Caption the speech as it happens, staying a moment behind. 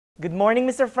Good morning,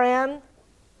 Mr. Fran.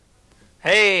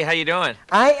 Hey, how you doing?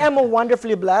 I am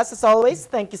wonderfully blessed as always.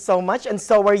 Thank you so much. And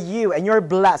so are you. And you're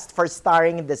blessed for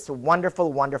starring in this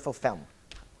wonderful, wonderful film.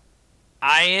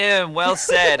 I am. Well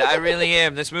said. I really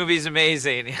am. This movie's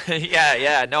amazing.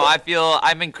 Yeah. No,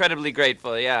 I'm incredibly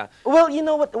grateful. Yeah. Well, you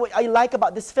know what I like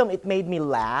about this film? It made me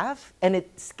laugh and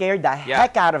it scared the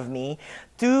heck out of me.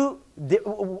 Two,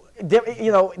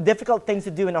 difficult things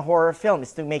to do in a horror film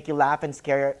is to make you laugh and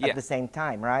scare at the same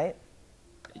time, right?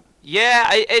 Yeah,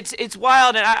 it's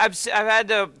wild, and I've had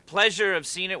the pleasure of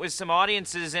seeing it with some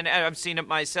audiences, and I've seen it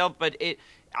myself. But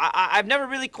I've never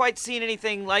really quite seen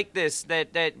anything like this.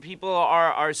 That people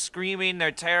are screaming,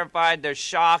 they're terrified, they're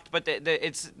shocked, but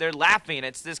they're laughing.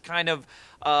 It's this kind of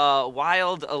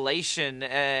wild elation,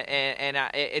 and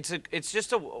it's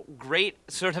just a great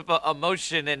sort of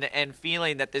emotion and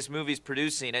feeling that this movie's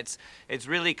producing. It's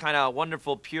really kind of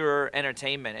wonderful, pure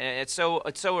entertainment, and it's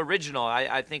so original.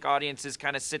 I think audiences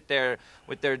kind of sit there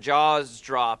with their jaws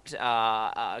dropped,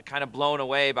 kind of blown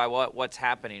away by what's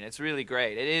happening. It's really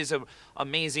great. It is an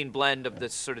amazing blend of the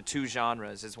sort of two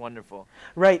genres. It's wonderful.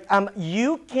 Right.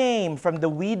 You came from the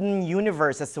Whedon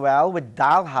universe as well with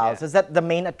Dollhouse. Yeah. Is that the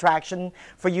main attraction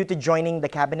for you to joining the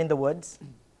Cabin in the Woods?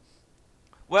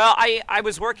 Well, I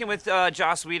was working with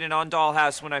Joss Whedon on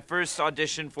Dollhouse when I first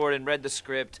auditioned for it and read the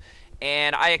script,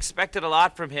 and I expected a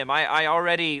lot from him. I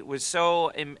already was so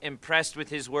impressed with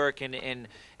his work and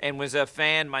was a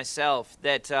fan myself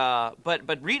that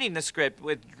but reading the script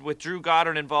with Drew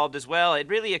Goddard involved as well, it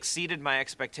really exceeded my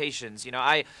expectations. You know,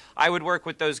 I would work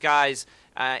with those guys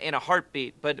in a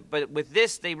heartbeat, but with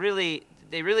this they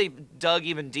really dug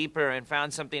even deeper and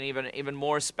found something even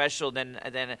more special than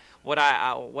what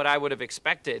I would have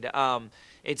expected.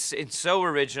 It's so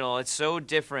original, it's so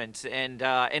different, and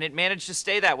it managed to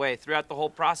stay that way throughout the whole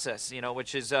process. You know,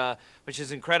 which is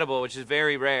incredible, which is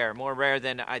very rare, more rare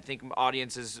than I think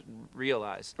audiences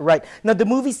realize. Right. Now the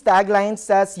movie's tagline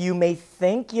says, "You may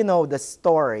think you know the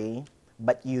story,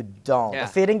 but you don't." Yeah. A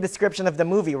fitting description of the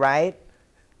movie, right?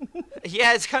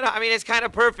 Yeah, it's kind of. I mean, it's kind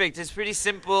of perfect. It's pretty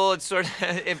simple. It's sort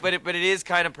of, but it is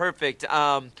kind of perfect.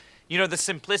 You know, the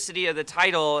simplicity of the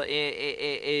title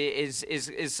is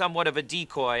somewhat of a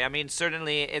decoy. I mean,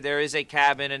 certainly there is a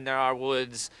cabin and there are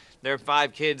woods. There are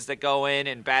 5 kids that go in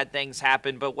and bad things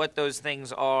happen. But what those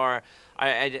things are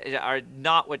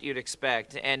not what you'd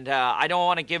expect. And I don't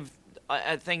want to give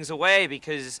things away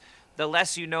because the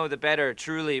less you know, the better,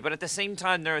 truly. But at the same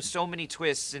time, there are so many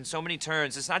twists and so many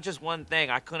turns. It's not just one thing.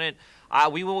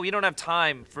 We don't have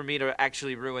time for me to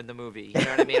actually ruin the movie. You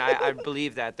know what I mean? I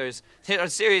believe that.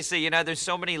 Seriously, there's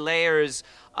so many layers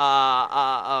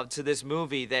to this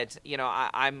movie that,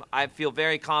 I feel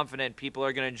very confident people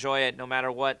are going to enjoy it no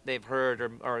matter what they've heard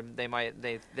or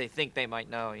they think they might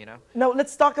know, Now,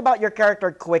 let's talk about your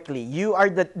character quickly. You are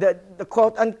the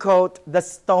quote-unquote, the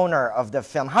stoner of the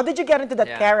film. How did you get into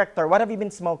that character? What have you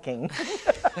been smoking?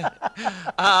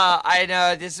 I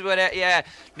know, this is what,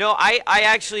 No, I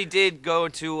actually did go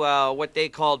to what they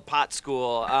called pot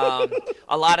school.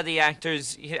 A lot of the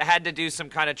actors had to do some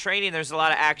kind of training. There's a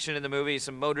lot of action in the movie,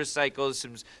 some motorcycles,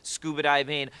 some scuba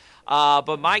diving.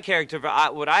 But my character,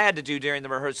 what I had to do during the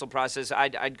rehearsal process,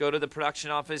 I'd go to the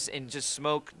production office and just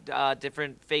smoke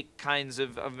different fake kinds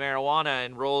of marijuana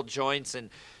and roll joints and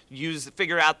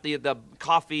figure out the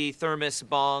coffee thermos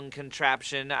bong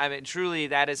contraption. I mean, truly,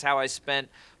 that is how I spent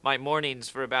my mornings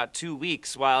for about 2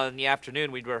 weeks, while in the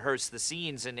afternoon we'd rehearse the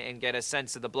scenes and get a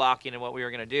sense of the blocking and what we were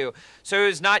going to do. So it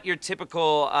was not your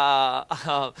typical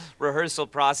rehearsal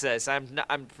process. I'm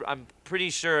pretty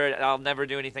sure I'll never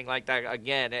do anything like that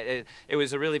again. It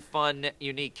was a really fun,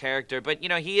 unique character. But,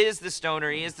 he is the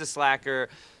stoner, he is the slacker,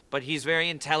 but he's very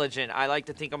intelligent. I like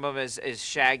to think of him as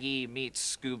Shaggy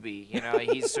meets Scooby.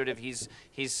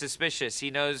 He's suspicious. He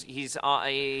knows he's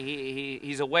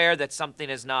aware that something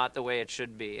is not the way it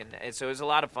should be, and so it was a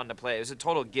lot of fun to play. It was a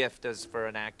total gift for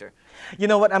an actor. You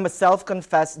know what? I'm a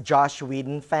self-confessed Joss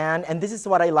Whedon fan, and this is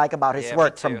what I like about his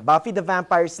work, from Buffy the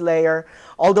Vampire Slayer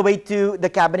all the way to The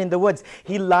Cabin in the Woods.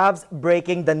 He loves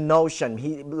breaking the notion.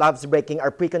 He loves breaking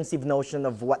our preconceived notion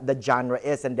of what the genre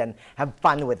is, and then have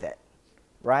fun with it.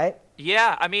 Right?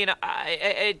 Yeah, I mean,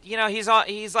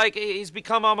 he's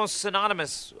become almost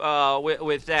synonymous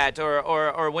with that.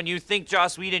 Or when you think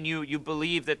Joss Whedon, you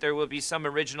believe that there will be some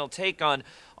original take on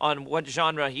what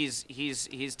genre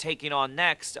he's taking on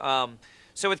next.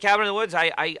 So with Cabin in the Woods,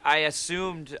 I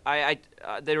assumed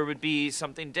there would be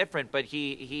something different, but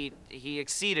he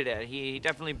exceeded it. He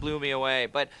definitely blew me away.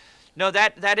 But no,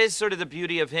 that is sort of the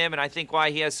beauty of him, and I think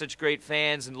why he has such great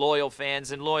fans and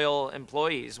loyal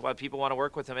employees, why people want to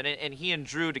work with him. And he and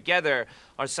Drew together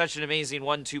are such an amazing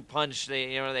 1-2 punch.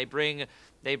 They bring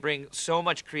they bring so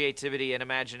much creativity and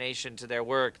imagination to their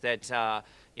work that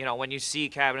you know, when you see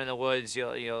Cabin in the Woods,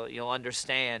 you'll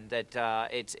understand that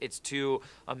it's two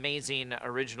amazing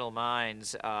original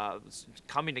minds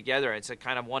coming together. It's a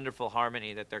kind of wonderful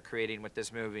harmony that they're creating with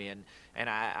this movie, and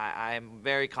I'm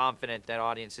very confident that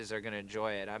audiences are going to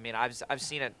enjoy it. I mean, I've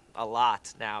seen it a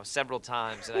lot now, several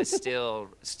times, and I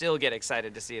still get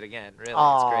excited to see it again. Really,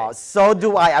 it's great. So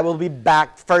do I. I will be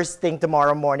back first thing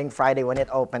tomorrow morning, Friday, when it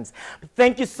opens.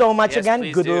 Thank you so much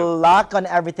again. Good luck on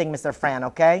everything, Mr. Fran.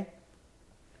 Okay.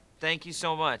 Thank you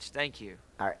so much. Thank you.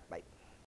 All right. Bye.